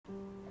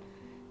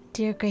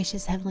Dear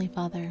gracious Heavenly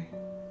Father,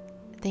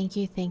 thank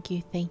you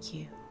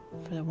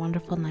for the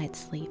wonderful night's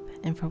sleep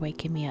and for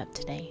waking me up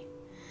today.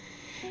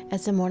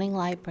 As the morning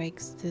light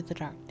breaks through the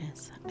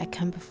darkness, I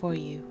come before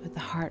you with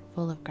a heart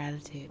full of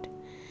gratitude.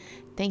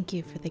 Thank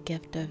you for the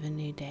gift of a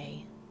new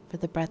day, for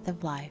the breath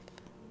of life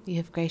you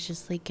have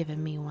graciously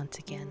given me once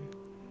again.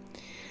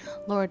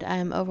 Lord, I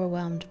am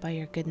overwhelmed by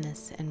your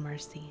goodness and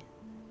mercy.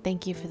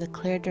 Thank you for the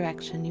clear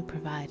direction you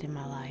provide in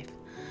my life,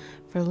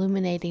 for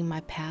illuminating my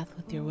path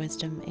with your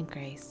wisdom and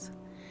grace.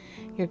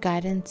 Your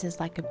guidance is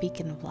like a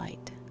beacon of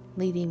light,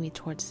 leading me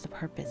towards the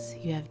purpose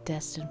you have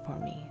destined for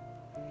me.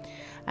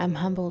 I am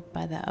humbled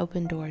by the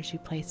open doors you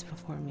place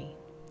before me,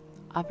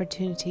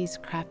 opportunities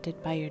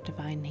crafted by your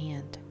divine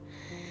hand.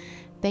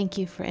 Thank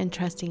you for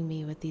entrusting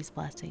me with these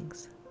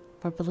blessings,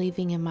 for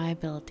believing in my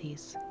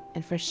abilities,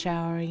 and for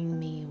showering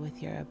me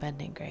with your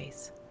abundant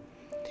grace.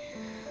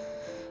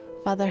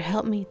 Father,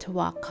 help me to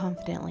walk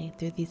confidently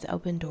through these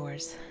open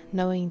doors,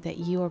 knowing that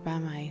you are by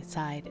my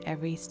side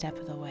every step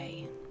of the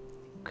way.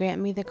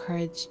 Grant me the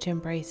courage to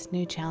embrace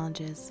new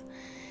challenges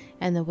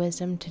and the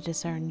wisdom to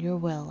discern your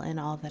will in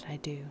all that I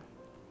do.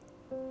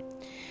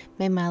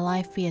 May my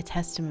life be a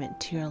testament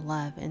to your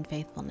love and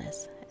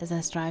faithfulness as I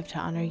strive to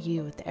honor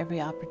you with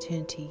every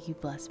opportunity you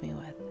bless me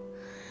with.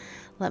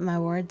 Let my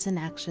words and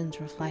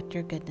actions reflect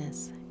your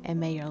goodness, and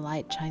may your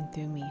light shine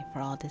through me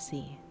for all to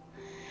see.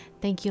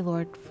 Thank you,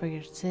 Lord, for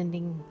your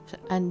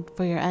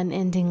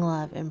unending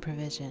love and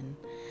provision.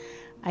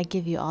 I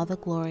give you all the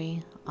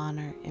glory,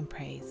 honor, and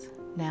praise,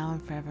 now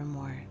and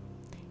forevermore.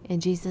 In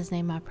Jesus'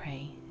 name I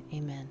pray,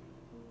 amen.